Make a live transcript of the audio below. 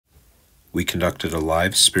We conducted a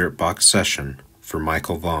live Spirit Box session for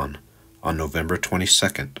Michael Vaughan on November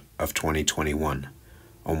 22nd of 2021,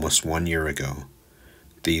 almost 1 year ago.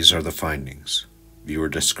 These are the findings. Viewer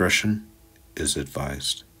discretion is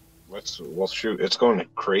advised. Well, shoot, it's going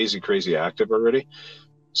crazy active already.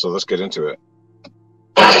 So let's get into it.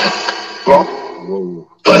 Whoa.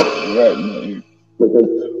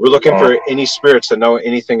 We're looking for any spirits that know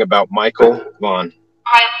anything about Michael Vaughan.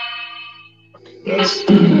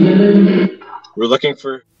 We're looking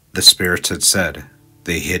for... The spirits had said,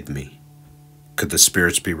 they hid me. Could the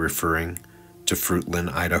spirits be referring to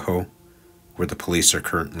Fruitland, Idaho, where the police are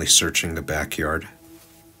currently searching the backyard?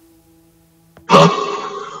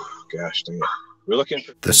 Gosh dang it. We're looking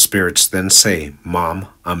for... The spirits then say, Mom,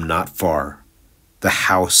 I'm not far. The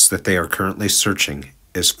house that they are currently searching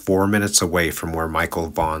is 4 minutes away from where Michael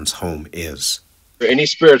Vaughan's home is. For any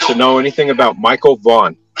spirits that know anything about Michael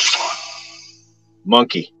Vaughan.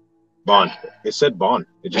 Monkey. Vaughan. It said Vaughan.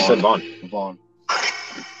 It just said Vaughan. Vaughan.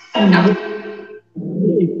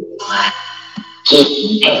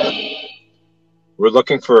 We're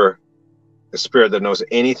looking for a spirit that knows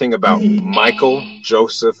anything about Michael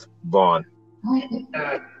Joseph Vaughan.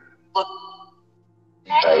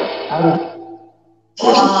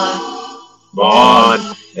 Vaughan.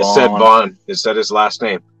 It said Vaughan. It said his last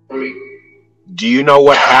name. Do you know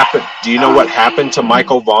what happened? Do you know what happened to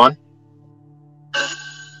Michael Vaughan?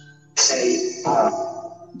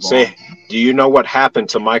 Say, do you know what happened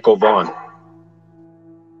to Michael Vaughan?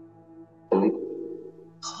 I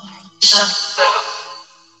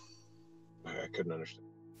couldn't understand.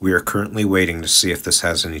 We are currently waiting to see if this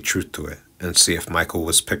has any truth to it, and see if Michael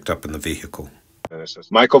was picked up in the vehicle. And it says,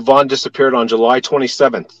 Michael Vaughan disappeared on July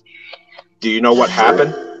 27th. Do you know what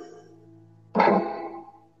happened?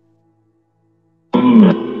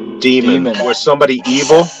 Demon. Was somebody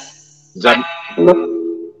evil?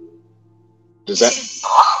 Does that...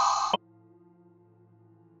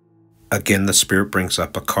 Again, the spirit brings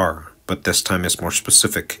up a car, but this time it's more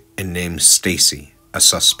specific and names Stacy, a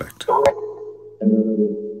suspect.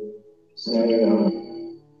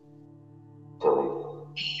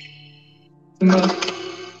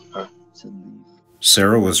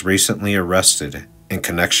 Sarah was recently arrested in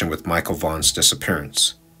connection with Michael Vaughan's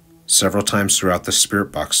disappearance. Several times throughout the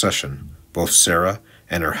Spirit Box session, both Sarah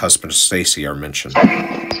and her husband Stacy are mentioned.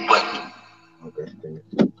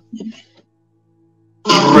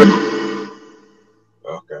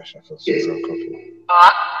 Oh gosh, I feel so uncomfortable.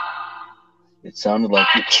 It sounded like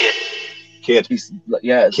Kid.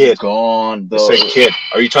 Yeah, it's Kid. Gone. It said kid.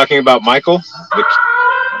 Are you talking about Michael?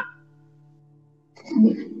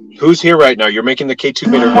 Who's here right now? You're making the K2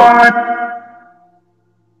 meter go.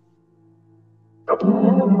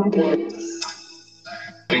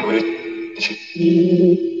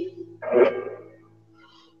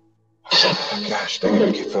 Oh, gosh, dang it,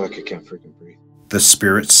 I feel like I can't freaking breathe. The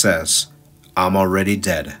spirit says, I'm already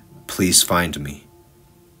dead. Please find me.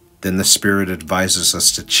 Then the spirit advises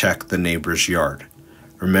us to check the neighbor's yard.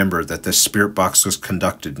 Remember that the Spirit Box was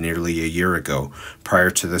conducted nearly a year ago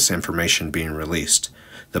prior to this information being released.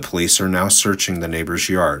 The police are now searching the neighbor's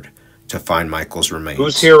yard to find Michael's remains.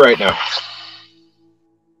 Who's here right now?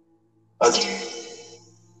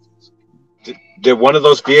 Did one of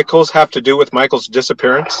those vehicles have to do with Michael's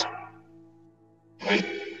disappearance? I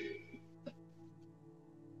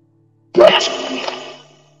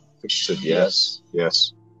think she said yes.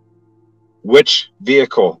 Yes. Which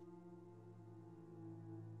vehicle?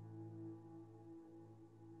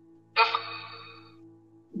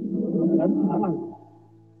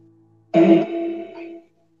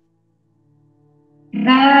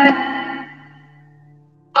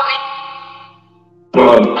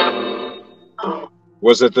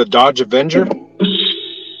 Was it the Dodge Avenger?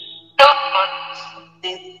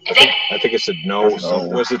 I think it said no. So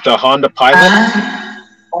was it the Honda Pilot?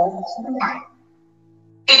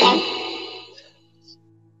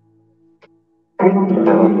 I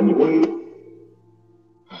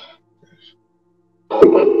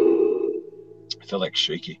feel like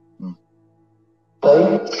shaky.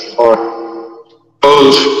 Is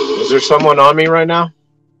there someone on me right now?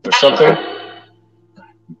 Or something?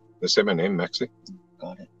 They say my name, Mekcee.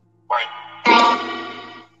 Got it.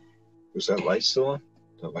 Is that light still on?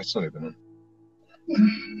 That light's not even on.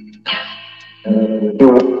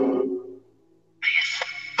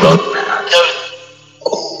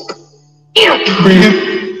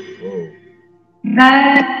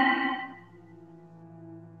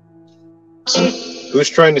 Who's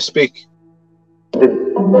trying to speak?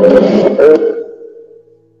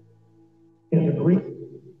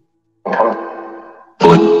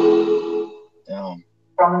 Down.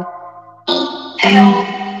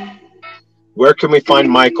 Where can we find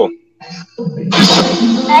Michael?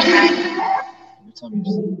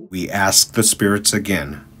 We ask the spirits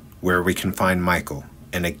again where we can find Michael,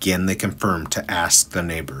 and again they confirm to ask the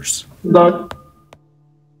neighbors. Michael.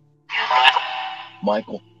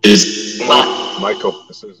 Michael.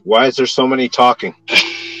 Why is there so many talking?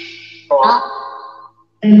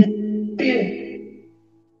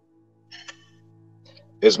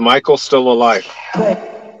 Is Michael still alive?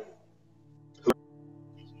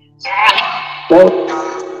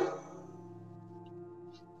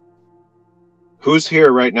 Who's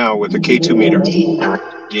here right now with the K2 meter?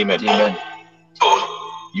 Demon.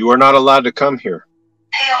 You are not allowed to come here.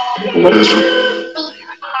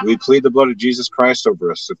 We plead the blood of Jesus Christ over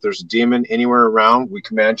us. If there's a demon anywhere around, we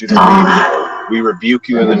command you to leave. We rebuke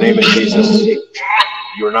you in the name of Jesus.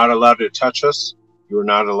 You are not allowed to touch us. You are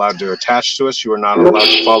not allowed to attach to us. You are not allowed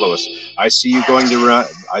to follow us. I see you going to red.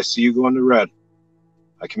 I see you going to red.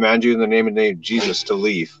 I command you in the name of Jesus to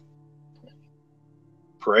leave.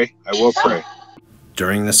 Pray. I will pray.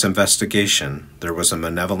 During this investigation, there was a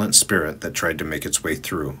malevolent spirit that tried to make its way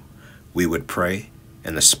through. We would pray,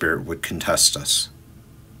 and the spirit would contest us.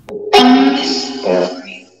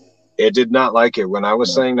 It did not like it. When I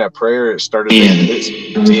was saying that prayer, it started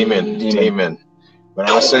to demon. When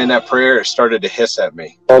I was saying that prayer, it started to hiss at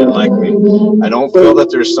me. It didn't like me. I don't feel that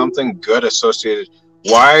there's something good associated.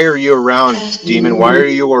 Why are you around, demon? Why are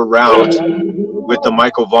you around with the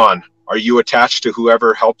Michael Vaughan? Are you attached to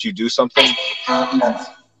whoever helped you do something?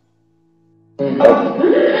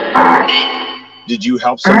 Did you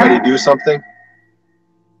help somebody do something?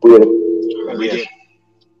 We did.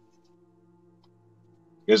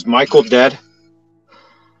 Is Michael dead?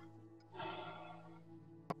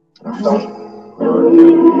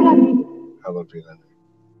 Hallowed be thy name.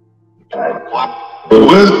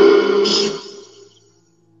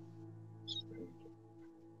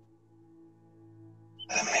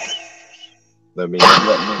 Let me.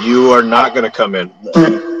 You are not going to come in.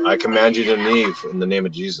 I command you to leave in the name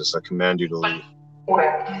of Jesus. I command you to leave. What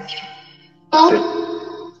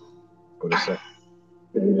is that?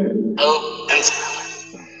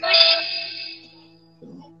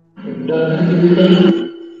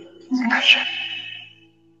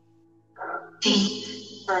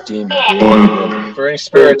 Demon. For any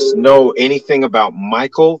spirits know anything about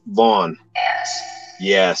Michael Vaughan?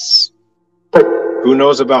 Yes. Who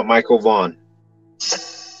knows about Michael Vaughan?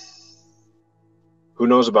 Who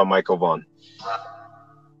knows about Michael Vaughan?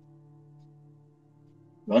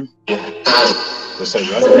 Run. They said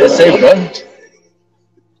run. They say run. It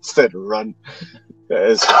said run.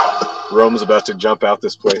 As Rome's about to jump out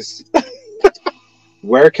this place.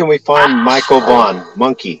 Where can we find Michael Vaughan?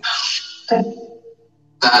 Monkey.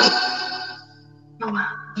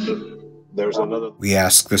 There's another. We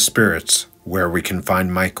ask the spirits where we can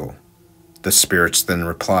find Michael. The spirits then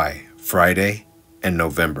reply, Friday and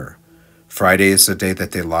November. Friday is the day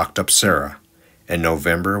that they locked up Sarah. In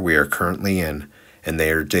November, we are currently in, and they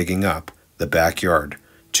are digging up the backyard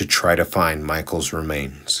to try to find Michael's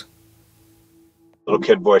remains. Little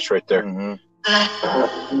kid voice right there. Mm-hmm.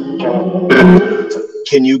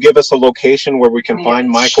 Can you give us a location where we can find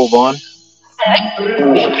Michael Vaughan?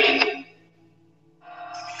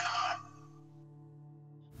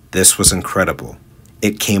 This was incredible.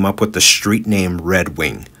 It came up with the street name Red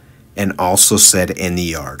Wing and also said in the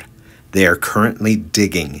yard. They are currently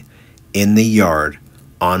digging in the yard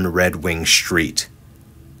on Red Wing Street.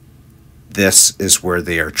 This is where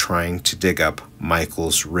they are trying to dig up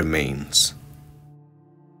Michael's remains.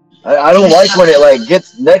 I don't like when it like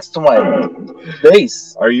gets next to my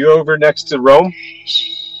face. Are you over next to Rome?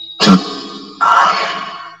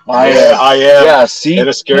 I am. Yeah, see? In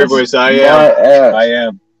a scary voice, I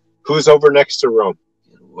am. Who's over next to Rome?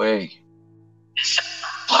 Get away.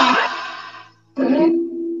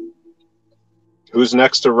 Who's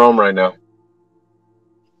next to Rome right now?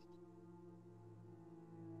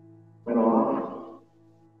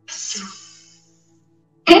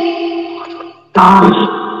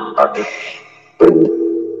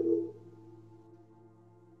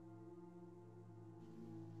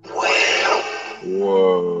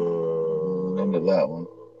 Whoa. End of that one.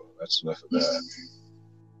 That's enough of that.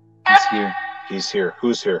 He's here. He's here.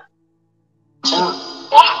 Who's here?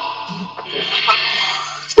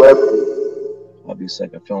 I'll be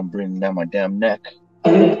sick. I feel him breathing down my damn neck.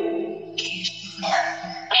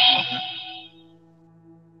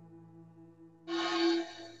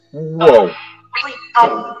 Whoa.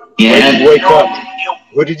 Wake up.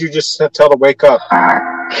 Who did you just tell to wake up?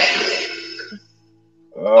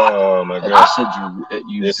 Oh my I god! just said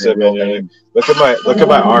you It said said real my name. Look at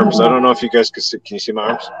my arms. I don't know if you guys can see. Can you see my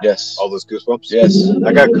arms? Yes. All those goosebumps. Yes.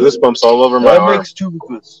 I got goosebumps all over my That arm. makes 2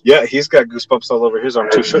 goosebumps. Yeah, he's got goosebumps all over his arm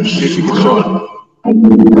too. See if you can show him.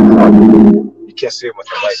 You can't see him with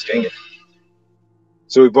the light. Dang it.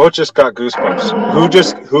 So we both just got goosebumps.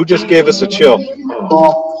 Who just gave us a chill?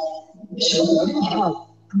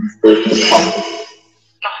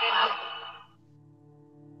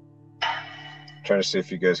 Trying to see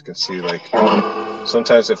if you guys can see, like,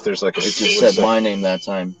 sometimes if there's like a... It just said my name that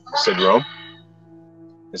time. Said Rome?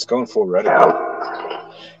 It's going full red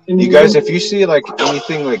again. You guys, if you see like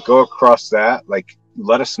anything like go across that, like,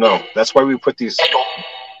 let us know. That's why we put these...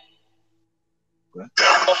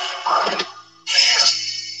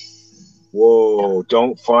 Whoa,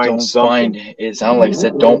 don't find something. It sounded like it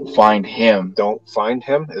said don't find him. Don't find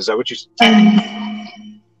him? Is that what you...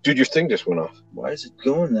 Dude, your thing just went off. Why is it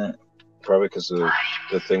doing that? Probably because the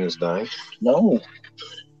thing is dying. No.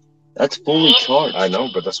 That's fully charged. I know,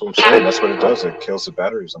 but that's what I'm saying. That's what it does. It kills the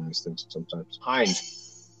batteries on these things sometimes.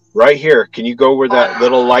 Right here. Can you go where that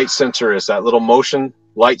little light sensor is? That little motion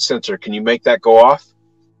light sensor. Can you make that go off?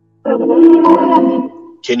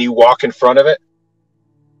 Can you walk in front of it?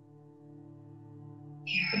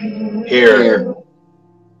 Here.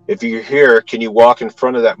 If you're here, can you walk in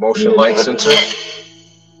front of that motion light sensor?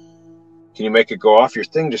 Can you make it go off? Your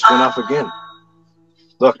thing just went off again.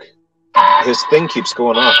 Look. His thing keeps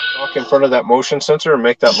going off. Walk in front of that motion sensor and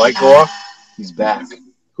make that light go off. He's back.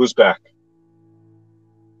 Who's back?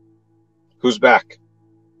 Who's back?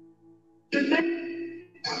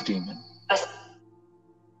 Demon.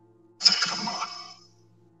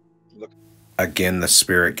 Again, the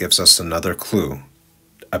spirit gives us another clue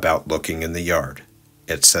about looking in the yard.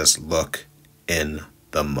 It says, look in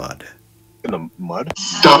the mud. In the mud?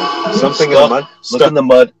 Stuck. Something in the mud? Look in the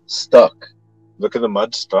mud. Stuck. Look in the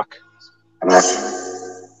mud. Stuck.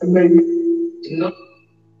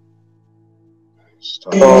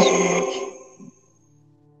 Stop so much.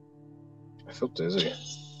 I feel dizzy.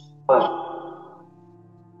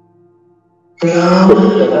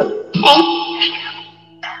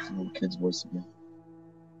 Little kid's voice again.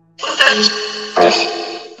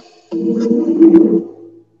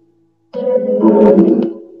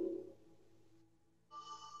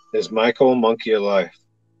 Is Michael Monkey alive?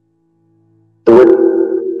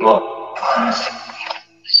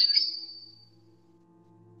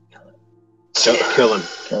 Kill him.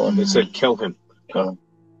 Kill him. It said kill him. Kill him.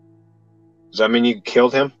 Does that mean you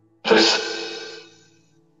killed him?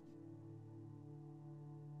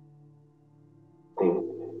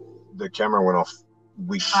 The camera went off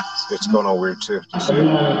weak. It's going all weird too. Do you see it?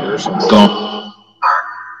 There's some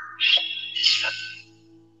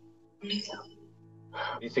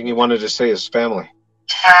Anything he wanted to say is family.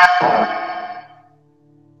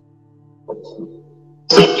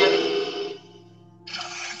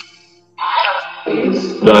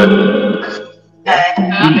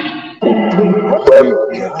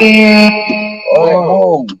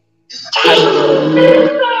 Oh.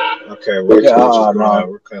 Okay, we're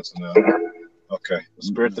we're canceling out. Okay, the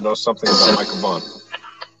spirit that knows something about Michael Vaughan.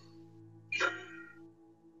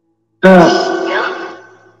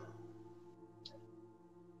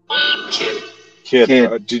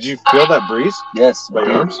 Kid. Did you feel that breeze? Yes. By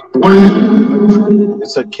your arms? It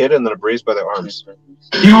said kid and then a breeze by the arms.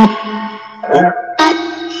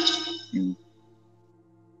 You.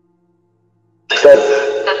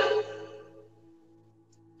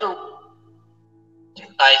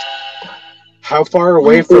 How far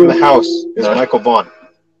away from the house is Michael Vaughan?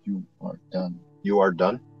 You are done. You are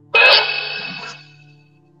done?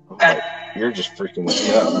 Okay. You're just freaking with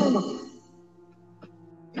me up.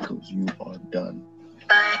 Because you are done.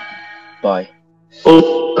 Bye.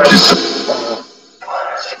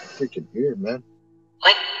 Freaking weird, man.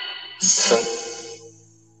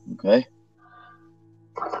 Okay.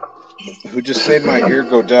 Who just made my ear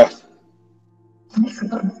go deaf? I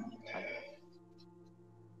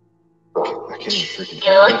can't even freaking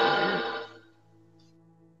hear it.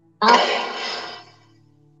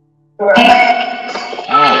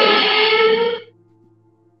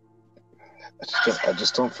 I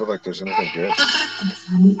just don't feel like there's anything good.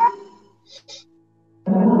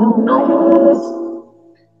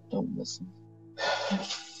 Don't listen.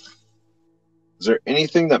 Is there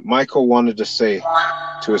anything that Michael wanted to say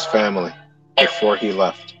to his family before he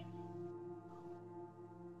left?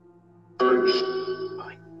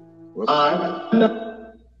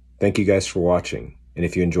 Thank you guys for watching, and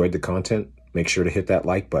if you enjoyed the content, make sure to hit that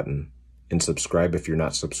like button and subscribe if you're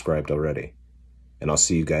not subscribed already. And I'll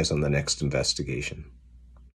see you guys on the next investigation.